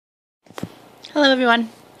Hello everyone,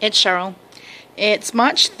 it's Cheryl. It's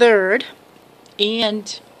March 3rd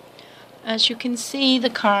and as you can see the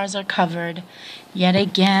cars are covered yet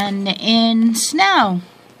again in snow.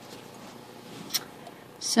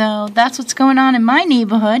 So that's what's going on in my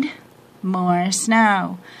neighborhood. More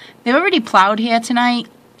snow. They've already plowed here tonight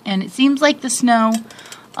and it seems like the snow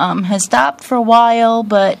has stopped for a while,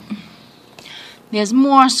 but there's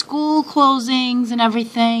more school closings and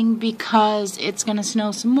everything because it's going to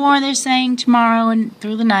snow some more, they're saying, tomorrow and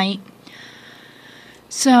through the night.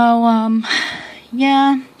 So,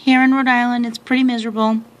 yeah, here in Rhode Island it's pretty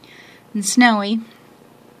miserable and snowy.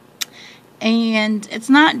 And it's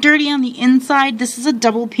not dirty on the inside. This is a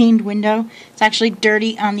double-paned window. It's actually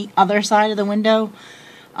dirty on the other side of the window.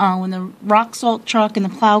 When the rock salt truck and the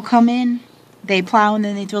plow come in, they plow and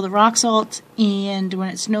then they throw the rock salt, and when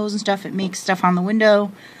it snows and stuff, it makes stuff on the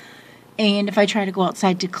window. And if I try to go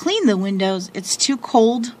outside to clean the windows, it's too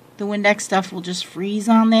cold. The Windex stuff will just freeze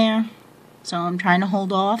on there. So I'm trying to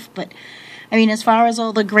hold off. But, I mean, as far as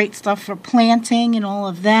all the great stuff for planting and all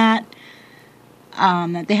of that,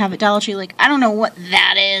 that they have at Dollar Tree, like, I don't know what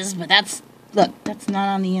that is, but that's, look, that's not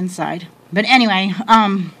on the inside. But anyway,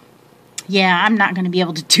 yeah, I'm not going to be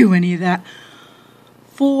able to do any of that.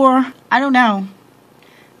 I don't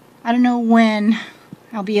know when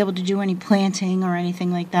I'll be able to do any planting or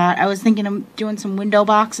anything like that. I was thinking of doing some window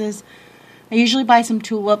boxes. I usually buy some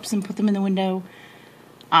tulips and put them in the window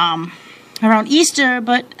around Easter,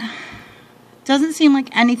 but it doesn't seem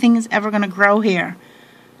like anything is ever going to grow here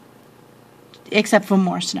except for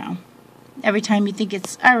more snow. Every time you think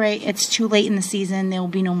it's alright, it's too late in the season, there will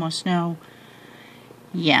be no more snow.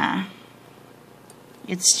 Yeah.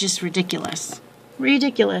 It's just ridiculous.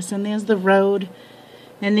 Ridiculous. And there's the road,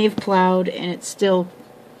 and they've plowed, and it's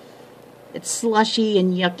slushy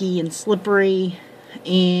and yucky and slippery,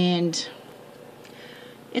 and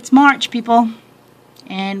it's March, people,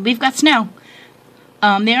 and we've got snow.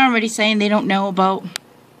 They're already saying they don't know about,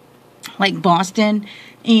 like, Boston,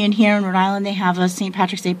 and here in Rhode Island they have a St.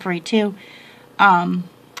 Patrick's Day parade too.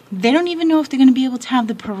 They don't even know if they're going to be able to have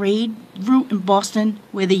the parade route in Boston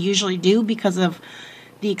where they usually do because of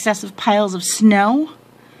the excessive piles of snow.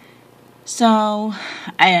 So,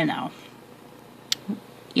 I don't know.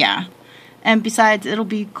 Yeah. And besides, it'll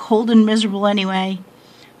be cold and miserable anyway.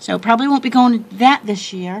 So, probably won't be going to that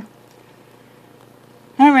this year.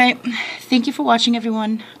 Alright. Thank you for watching,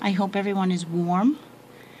 everyone. I hope everyone is warm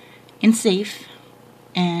and safe.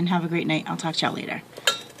 And have a great night. I'll talk to y'all later.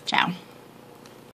 Ciao.